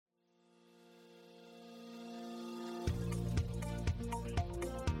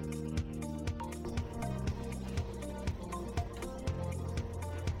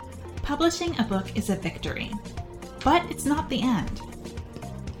Publishing a book is a victory, but it's not the end.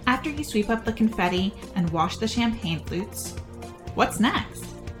 After you sweep up the confetti and wash the champagne flutes, what's next?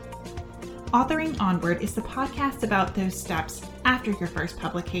 Authoring Onward is the podcast about those steps after your first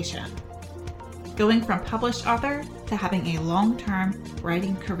publication. Going from published author to having a long-term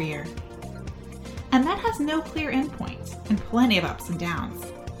writing career. And that has no clear endpoint and plenty of ups and downs.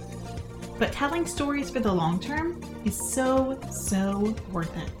 But telling stories for the long term is so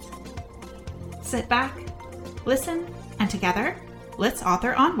worth it. Sit back, listen, and together, let's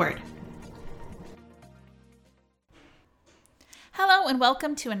author onward. Hello and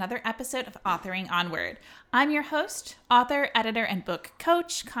welcome to another episode of Authoring Onward. I'm your host, author, editor, and book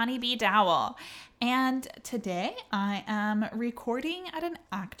coach, Connie B. Dowell. And today I am recording at an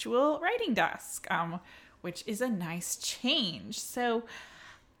actual writing desk, which is a nice change. So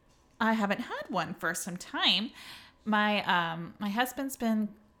I haven't had one for some time. My husband's been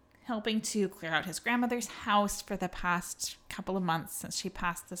helping to clear out his grandmother's house for the past couple of months since she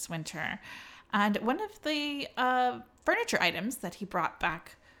passed this winter. And one of the furniture items that he brought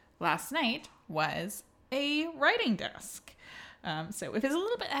back last night was a writing desk. So if it's a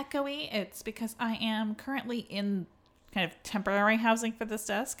little bit echoey, it's because I am currently in kind of temporary housing for this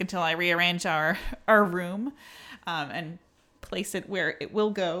desk until I rearrange our room and place it where it will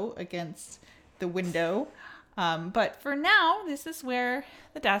go against the window. But for now, this is where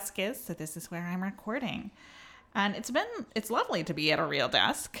the desk is. So this is where I'm recording. And it's lovely to be at a real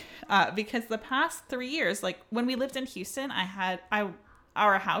desk because the past 3 years, like when we lived in Houston,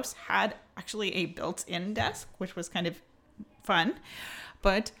 our house had actually a built-in desk, which was kind of fun,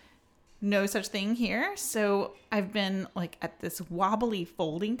 but no such thing here. So I've been like at this wobbly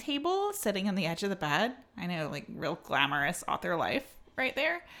folding table sitting on the edge of the bed. I know, like real glamorous author life right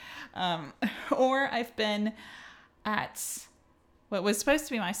there. Or I've been at what was supposed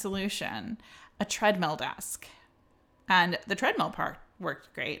to be my solution, a treadmill desk. And the treadmill part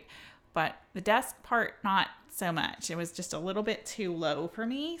worked great, but the desk part, not so much. It was just a little bit too low for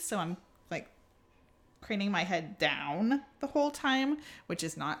me. So I'm like craning my head down the whole time, which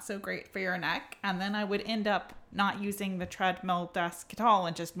is not so great for your neck. And then I would end up not using the treadmill desk at all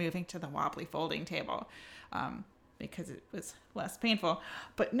and just moving to the wobbly folding table because it was less painful.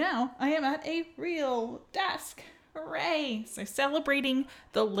 But now I am at a real desk. Hooray! So celebrating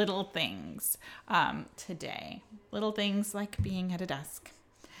the little things today. Little things like being at a desk.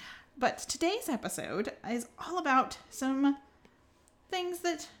 But today's episode is all about some things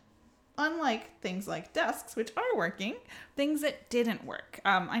that, unlike things like desks, which are working, things that didn't work.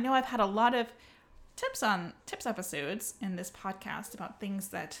 I know I've had a lot of tips episodes in this podcast about things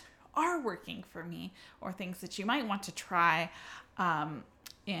that are working for me or things that you might want to try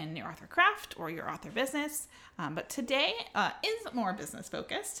in your author craft or your author business. But today is more business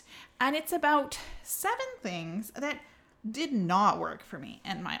focused, and it's about 7 things that did not work for me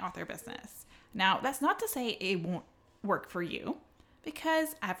in my author business. Now, that's not to say it won't work for you,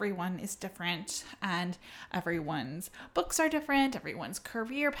 because everyone is different and everyone's books are different, everyone's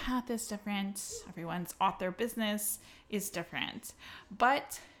career path is different, everyone's author business is different.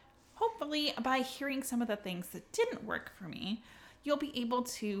 But hopefully by hearing some of the things that didn't work for me, you'll be able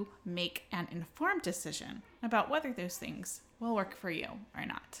to make an informed decision about whether those things will work for you or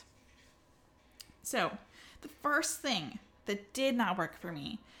not. So, the first thing that did not work for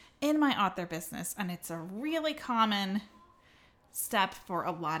me in my author business, and it's a really common step for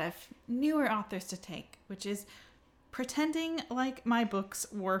a lot of newer authors to take, which is pretending like my books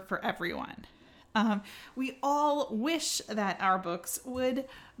were for everyone. We all wish that our books would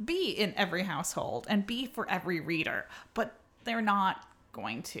be in every household and be for every reader, but they're not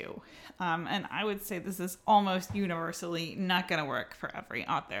going to. And I would say this is almost universally not going to work for every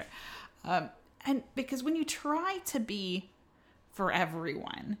author. And because when you try to be for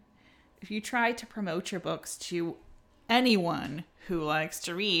everyone, if you try to promote your books to anyone who likes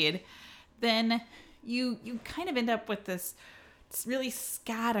to read, then you kind of end up with this really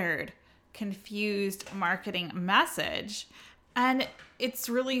scattered, confused marketing message. And it's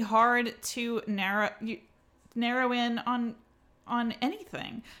really hard to narrow in on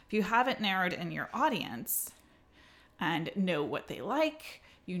anything. If you haven't narrowed in your audience and know what they like,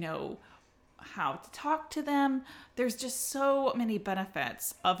 you know how to talk to them, there's just so many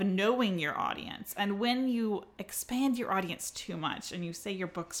benefits of knowing your audience. And when you expand your audience too much and you say your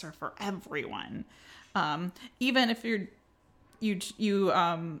books are for everyone, even if you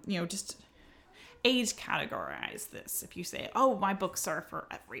just age categorize this. If you say, oh, my books are for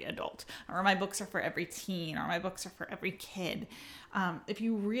every adult, or my books are for every teen, or my books are for every kid. If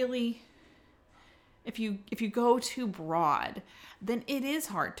you really if you go too broad, then it is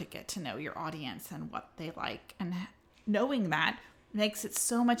hard to get to know your audience and what they like. And knowing that makes it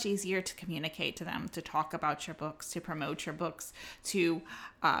so much easier to communicate to them, to talk about your books, to promote your books, to,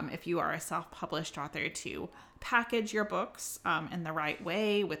 if you are a self-published author, to package your books in the right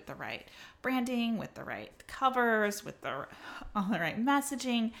way, with the right branding, with the right covers, with all the right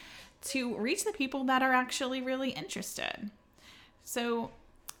messaging, to reach the people that are actually really interested. So,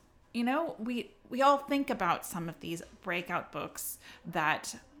 we all think about some of these breakout books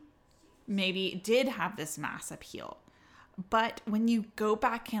that maybe did have this mass appeal. But when you go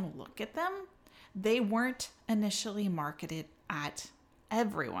back and look at them, they weren't initially marketed at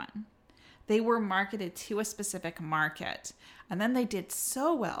everyone. They were marketed to a specific market. And then they did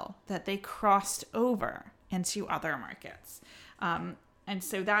so well that they crossed over into other markets. And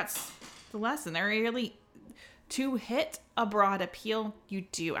so that's the lesson. They're really, to hit a broad appeal, you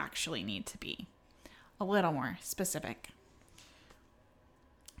do actually need to be a little more specific.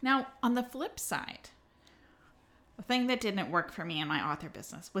 Now, on the flip side, the thing that didn't work for me in my author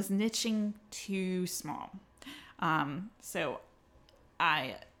business was niching too small. So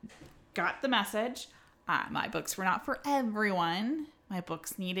I got the message. My books were not for everyone. My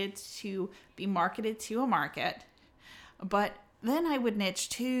books needed to be marketed to a market. But then I would niche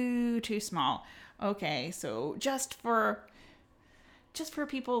too small. Okay, so just for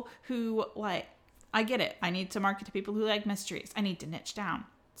people who like, I get it. I need to market to people who like mysteries. I need to niche down.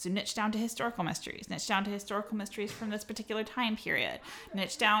 So niche down to historical mysteries, niche down to historical mysteries from this particular time period,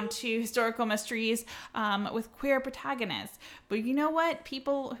 niche down to historical mysteries with queer protagonists. But you know what?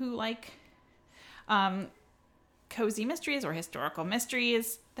 People who like cozy mysteries or historical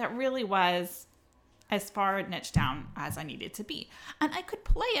mysteries, that really was as far niche down as I needed to be. And I could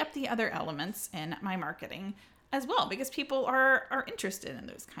play up the other elements in my marketing as well, because people are interested in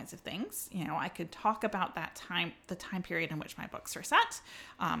those kinds of things. I could talk about the time period in which my books are set.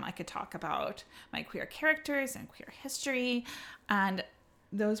 I could talk about my queer characters and queer history, and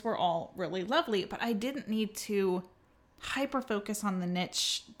those were all really lovely, but I didn't need to hyper focus on the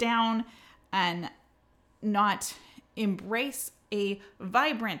niche down and not embrace a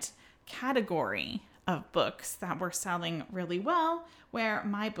vibrant category of books that were selling really well, where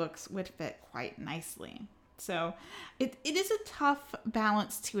my books would fit quite nicely. So it is a tough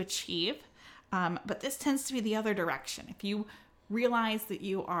balance to achieve, but this tends to be the other direction. If you realize that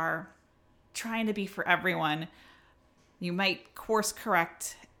you are trying to be for everyone, you might course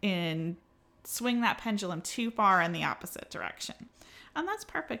correct and swing that pendulum too far in the opposite direction. And that's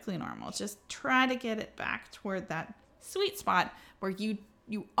perfectly normal. Just try to get it back toward that sweet spot where you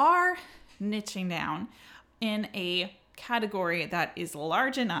are niching down in a category that is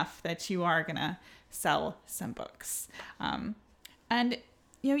large enough that you are going to sell some books. And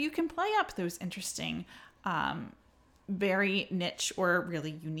you can play up those interesting, very niche or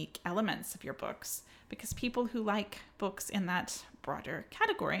really unique elements of your books, because people who like books in that broader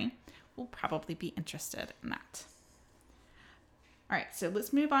category will probably be interested in that. All right, so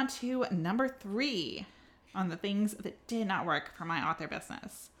let's move on to number 3 on the things that did not work for my author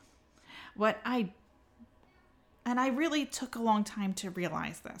business. I really took a long time to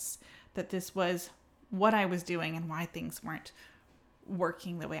realize that this was what I was doing and why things weren't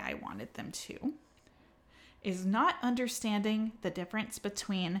working the way I wanted them to, is not understanding the difference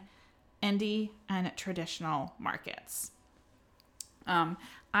between indie and traditional markets.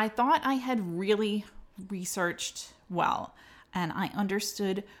 I thought I had really researched well, and I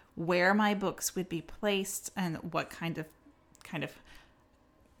understood where my books would be placed and what kind of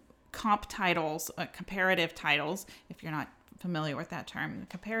comp titles, comparative titles, if you're not familiar with that term,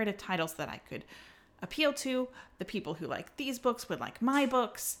 comparative titles that I could appeal to. The people who like these books would like my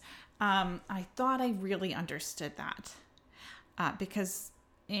books. I thought I really understood that because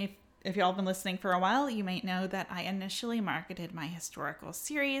if y'all have been listening for a while, you might know that I initially marketed my historical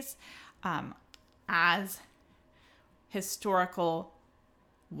series as historical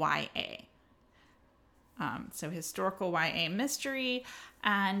YA. So historical YA mystery,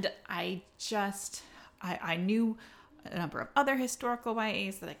 and I knew a number of other historical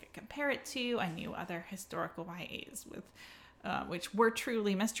YAs that I could compare it to. I knew other historical YAs with which were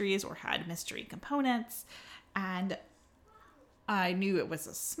truly mysteries or had mystery components, and I knew it was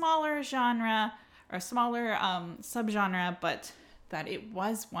a smaller genre or a smaller subgenre, but that it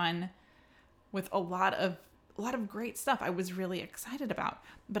was one with a lot of great stuff I was really excited about.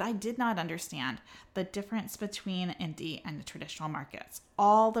 But I did not understand the difference between indie and the traditional markets.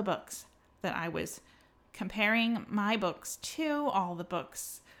 All the books that I was comparing my books to, all the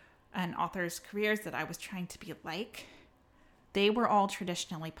books and authors' careers that I was trying to be like, they were all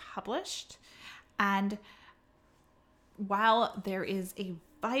traditionally published. And while there is a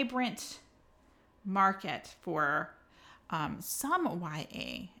vibrant market for some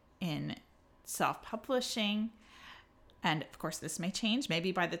YA in self-publishing, and of course this may change.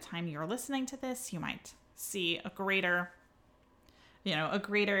 Maybe by the time you're listening to this, you might see a greater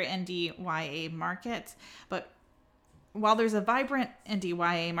indie YA market. But while there's a vibrant indie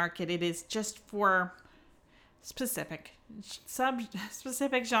YA market, it is just for specific genres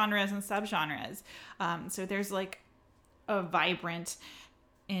and subgenres. So there's like a vibrant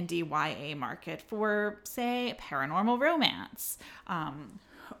indie YA market for, say, paranormal romance,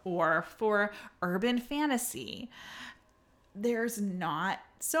 or for urban fantasy. There's not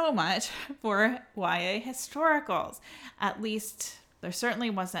so much for YA historicals. At least there certainly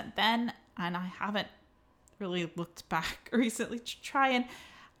wasn't then, and I haven't really looked back recently to try, and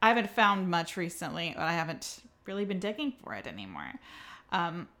I haven't found much recently, but I haven't really been digging for it anymore.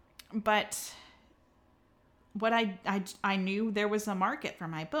 But what I knew there was a market for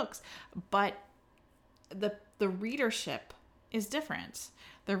my books, but the readership is different.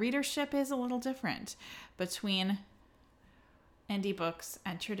 The readership is a little different between indie books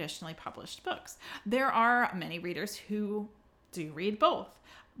and traditionally published books. There are many readers who do read both,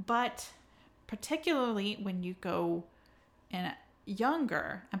 but particularly when you go in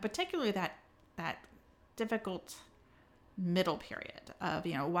younger, and particularly that difficult middle period of,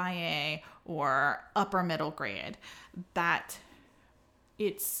 YA or upper middle grade, that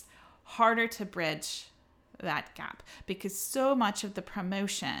it's harder to bridge that gap because so much of the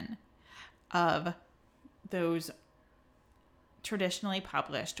promotion of those traditionally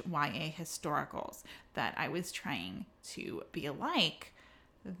published YA historicals that I was trying to be like,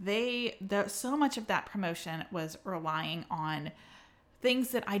 so much of that promotion was relying on things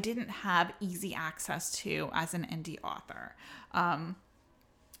that I didn't have easy access to as an indie author.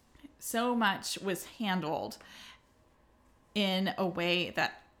 So much was handled in a way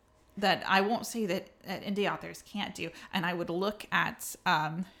that I won't say that indie authors can't do. And I would look at,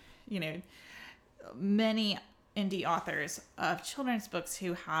 many indie authors of children's books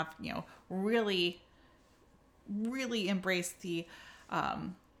who have, really, really embraced the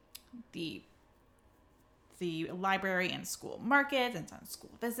library and school market and done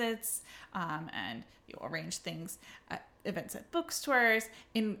school visits, and arrange things at events at bookstores.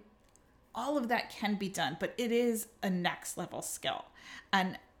 And all of that can be done, but it is a next level skill.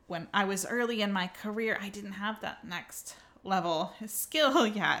 And when I was early in my career, I didn't have that next level skill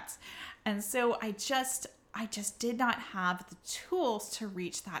yet. And so I just did not have the tools to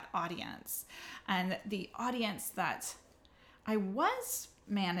reach that audience. And the audience that I was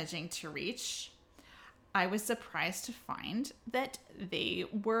managing to reach, I was surprised to find that they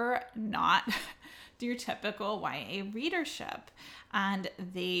were not your typical YA readership. And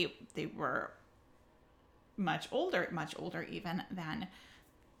they were much older even than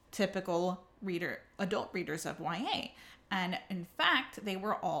typical adult readers of YA. And in fact, they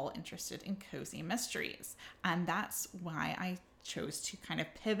were all interested in cozy mysteries. And that's why I chose to kind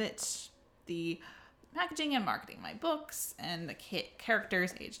of pivot the packaging and marketing my books, and the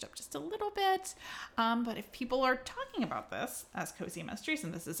characters aged up just a little bit. But if people are talking about this as cozy mysteries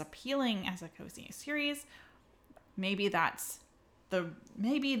and this is appealing as a cozy series, maybe this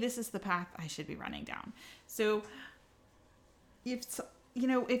is the path I should be running down. So if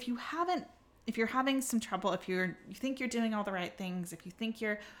you're having some trouble, if you think you're doing all the right things, if you think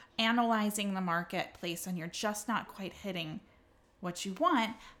you're analyzing the marketplace and you're just not quite hitting what you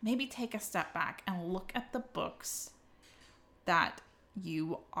want, maybe take a step back and look at the books that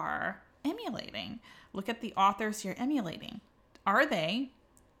you are emulating. Look at the authors you're emulating. Are they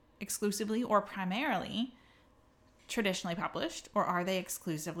exclusively or primarily traditionally published, or are they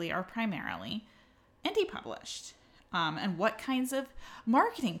exclusively or primarily indie published? And what kinds of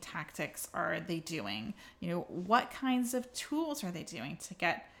marketing tactics are they doing? What kinds of tools are they doing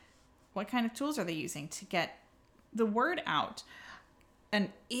what kind of tools are they using to get the word out? And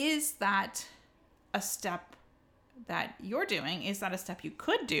is that a step that you're doing? Is that a step you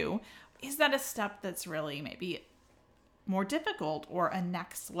could do? Is that a step that's really maybe more difficult or a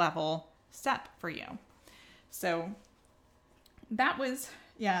next level step for you? So that was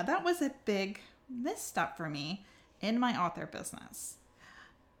a big misstep for me in my author business.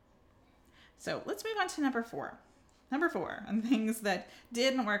 So let's move on to number four, and things that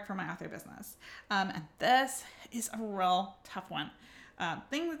didn't work for my author business. And this is a real tough one.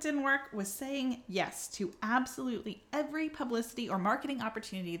 Thing that didn't work was saying yes to absolutely every publicity or marketing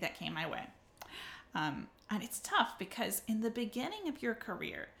opportunity that came my way. And it's tough because in the beginning of your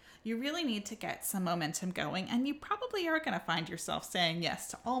career, you really need to get some momentum going, and you probably are going to find yourself saying yes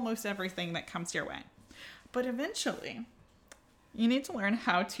to almost everything that comes your way. But eventually, you need to learn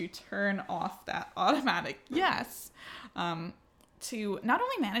how to turn off that automatic yes, to not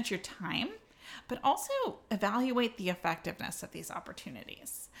only manage your time, but also evaluate the effectiveness of these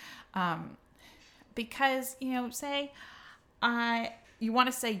opportunities. Because, say you want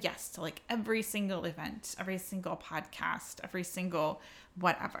to say yes to like every single event, every single podcast, every single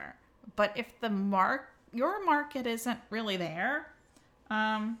whatever. But if your market isn't really there,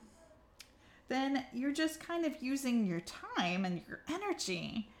 then you're just kind of using your time and your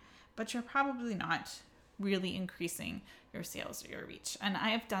energy, but you're probably not really increasing your sales or your reach. And I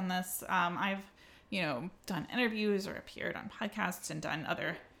have done this. I've, done interviews or appeared on podcasts and done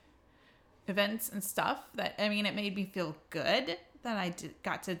other events and stuff that, it made me feel good that I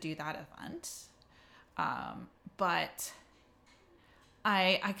got to do that event. But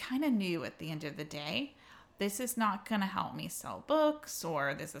I kind of knew at the end of the day, this is not going to help me sell books,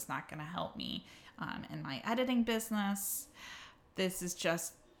 or this is not going to help me in my editing business. It's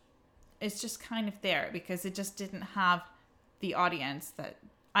just kind of there because it just didn't have the audience that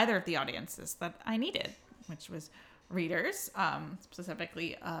either of the audiences that I needed, which was readers,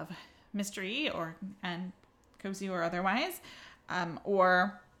 specifically of mystery and cozy or otherwise,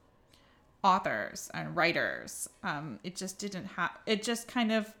 or authors and writers. It just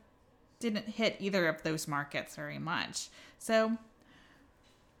kind of didn't hit either of those markets very much. So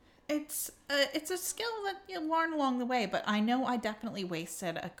it's a skill that you learn along the way, but I know I definitely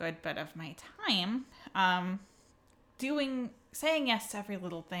wasted a good bit of my time saying yes to every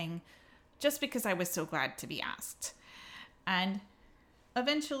little thing just because I was so glad to be asked. And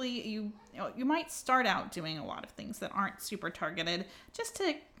eventually you might start out doing a lot of things that aren't super targeted just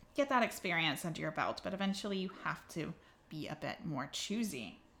to get that experience under your belt, but eventually you have to be a bit more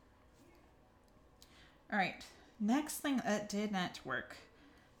choosy. All right, next thing that did not work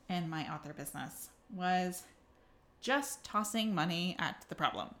in my author business was just tossing money at the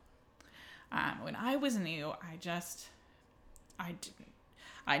problem. When I was new,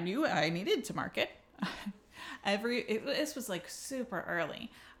 I knew I needed to market. This was like super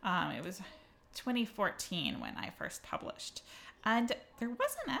early. It was 2014 when I first published. And there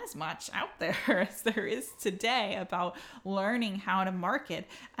wasn't as much out there as there is today about learning how to market.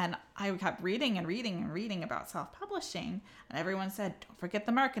 And I kept reading and reading and reading about self-publishing. And everyone said, don't forget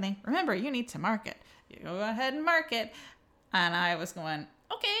the marketing. Remember, you need to market. You go ahead and market. And I was going,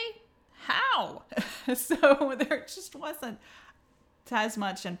 okay, how? So there just wasn't as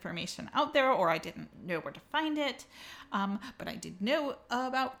much information out there, or I didn't know where to find it. But I did know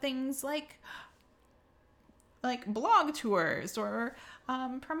about things like blog tours or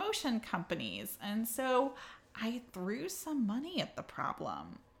promotion companies. And so I threw some money at the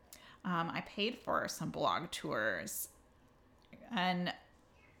problem. I paid for some blog tours and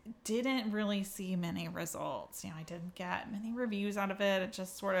didn't really see many results. I didn't get many reviews out of it. It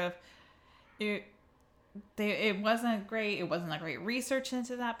just sort of, it wasn't great. It wasn't a great research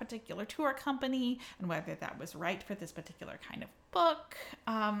into that particular tour company and whether that was right for this particular kind of book.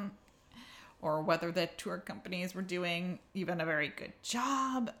 Or whether the tour companies were doing even a very good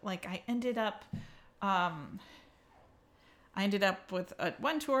job. I ended up with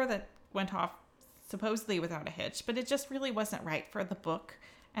one tour that went off supposedly without a hitch, but it just really wasn't right for the book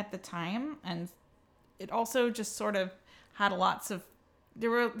at the time. And it also just sort of had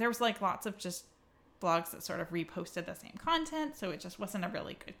there was lots of just blogs that sort of reposted the same content. So it just wasn't a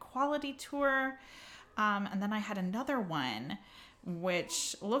really good quality tour. And then I had another one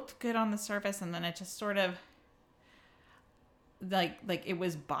which looked good on the surface, and then it just sort of like it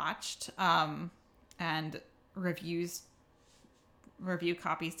was botched, and review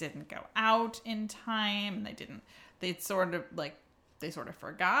copies didn't go out in time, and they sort of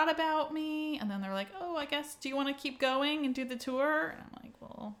forgot about me, and then they're like, oh, I guess, do you want to keep going and do the tour? And I'm like,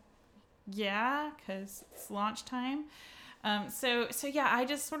 well, yeah, because it's launch time. So yeah, I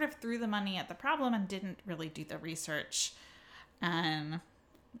just sort of threw the money at the problem and didn't really do the research. And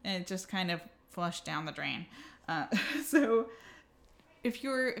it just kind of flushed down the drain. So if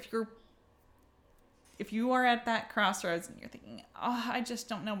you are at that crossroads and you're thinking, oh, I just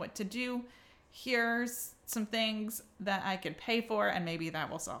don't know what to do, here's some things that I could pay for and maybe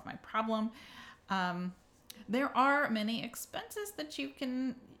that will solve my problem. There are many expenses that you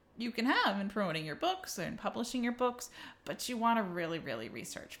can have in promoting your books and publishing your books, but you want to really, really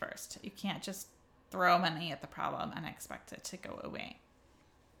research first. You can't just throw money at the problem and expect it to go away.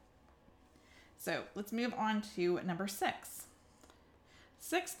 So let's move on to number 6.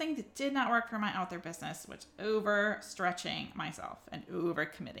 6th thing that did not work for my author business was overstretching myself and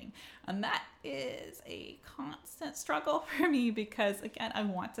overcommitting. And that is a constant struggle for me because, again, I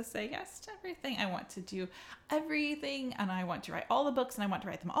want to say yes to everything. I want to do everything, and I want to write all the books, and I want to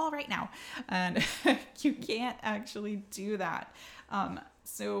write them all right now. And you can't actually do that.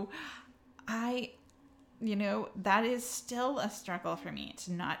 So that is still a struggle for me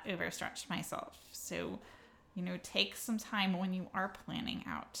to not overstretch myself. So, take some time when you are planning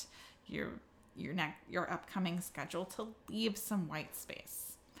out your upcoming schedule to leave some white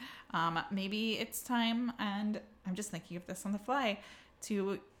space. Maybe it's time, and I'm just thinking of this on the fly,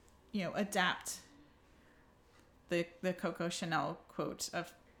 to, adapt the Coco Chanel quote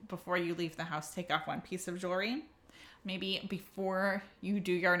of, before you leave the house, take off one piece of jewelry. Maybe before you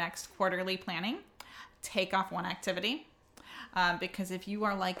do your next quarterly planning, take off one activity. Because if you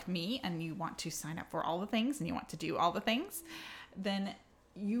are like me and you want to sign up for all the things and you want to do all the things, then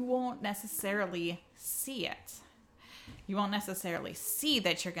you won't necessarily see it. You won't necessarily see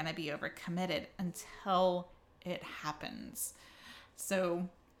that you're going to be overcommitted until it happens. So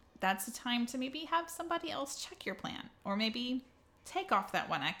that's the time to maybe have somebody else check your plan, or maybe take off that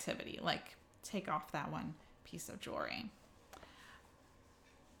one activity, like take off that one piece of jewelry.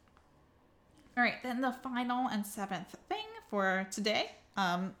 All right, then the final and 7th thing for today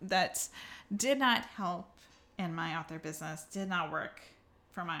that did not help in my author business, did not work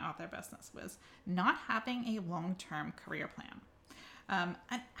for my author business, was not having a long-term career plan. And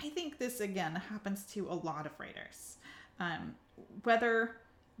I think this, again, happens to a lot of writers. Whether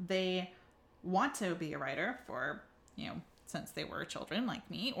they want to be a writer for, since they were children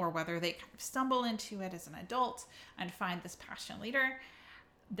like me, or whether they kind of stumble into it as an adult and find this passion later.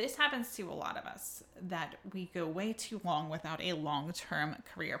 This happens to a lot of us, that we go way too long without a long-term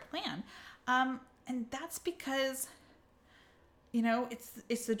career plan. And that's because,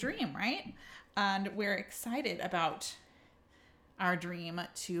 it's the dream, right? And we're excited about our dream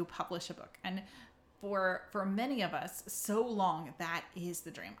to publish a book. And for many of us, so long, that is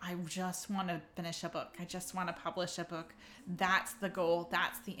the dream. I just want to finish a book. I just want to publish a book. That's the goal.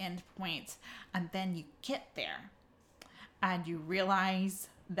 That's the end point. And then you get there and you realize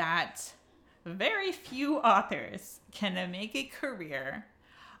that very few authors can make a career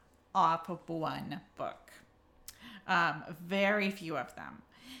off of one book. Very few of them.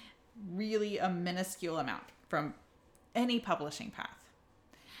 Really a minuscule amount from any publishing path.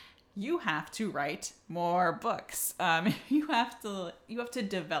 You have to write more books. You have to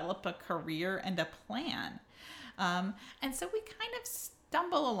develop a career and a plan. And so we kind of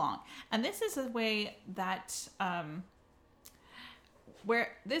stumble along. And this is a way that where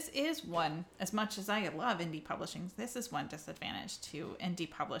this is one, as much as I love indie publishing, this is one disadvantage to indie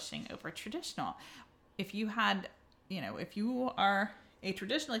publishing over traditional. If you are a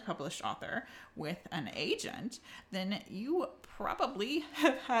traditionally published author with an agent, then you probably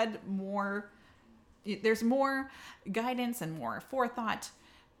have had there's more guidance and more forethought.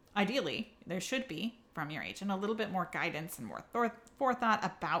 Ideally, there should be from your agent a little bit more guidance and more forethought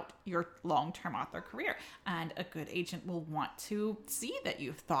about your long-term author career. And a good agent will want to see that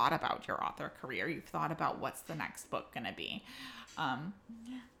you've thought about your author career. You've thought about what's the next book going to be.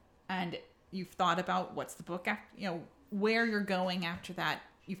 And you've thought about what's the book after, where you're going after that.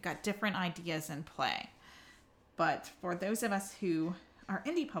 You've got different ideas in play. But for those of us who are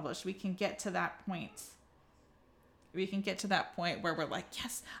indie published, we can get to that point. We can get to that point where we're like,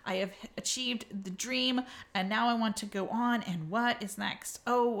 yes, I have achieved the dream, and now I want to go on, and what is next?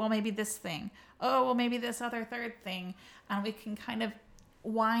 Oh, well, maybe this thing. Oh, well, maybe this other third thing. And we can kind of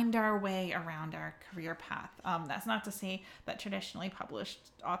wind our way around our career path. That's not to say that traditionally published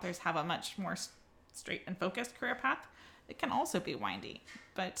authors have a much more straight and focused career path. It can also be windy.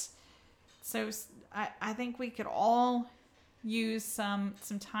 But so I think we could all use some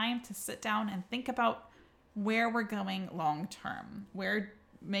time to sit down and think about where we're going long term,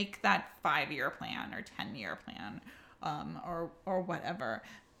 make that 5-year plan or 10-year plan, or whatever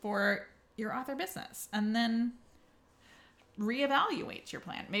for your author business, and then reevaluate your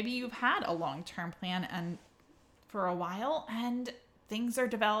plan. Maybe you've had a long-term plan and for a while, and things are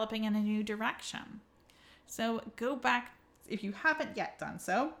developing in a new direction. So go back, if you haven't yet done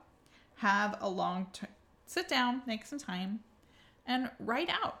so, have a sit down, make some time, and write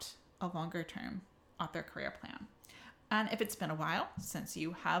out a longer term author career plan. And if it's been a while since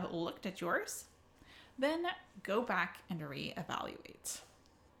you have looked at yours, then go back and reevaluate.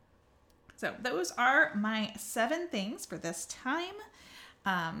 So those are my 7 things for this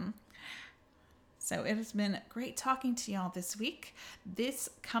time. So it has been great talking to y'all this week. This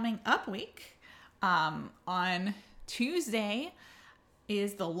coming up week, on Tuesday,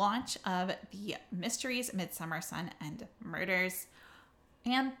 is the launch of the Mysteries, Midsummer Sun, and Murders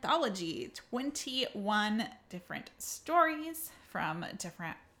anthology. 21 different stories from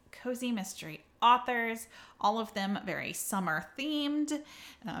different cozy mystery authors, all of them very summer themed,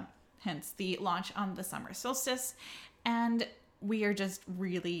 hence the launch on the summer solstice. And we are just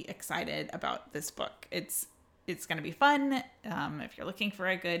really excited about this book. It's going to be fun. If you're looking for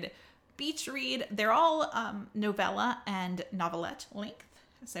a good beach read, they're all novella and novelette length.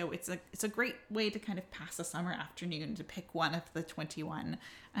 So it's a great way to kind of pass a summer afternoon, to pick one of the 21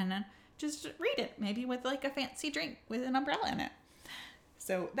 and just read it, maybe with like a fancy drink with an umbrella in it.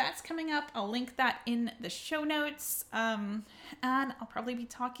 So that's coming up. I'll link that in the show notes. And I'll probably be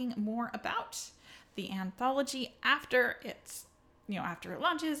talking more about the anthology after it's, after it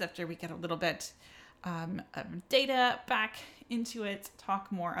launches, after we get a little bit of data back into it,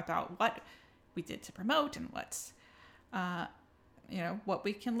 talk more about what we did to promote and what's, what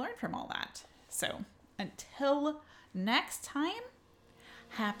we can learn from all that. So until next time,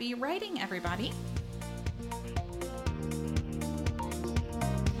 happy writing, everybody.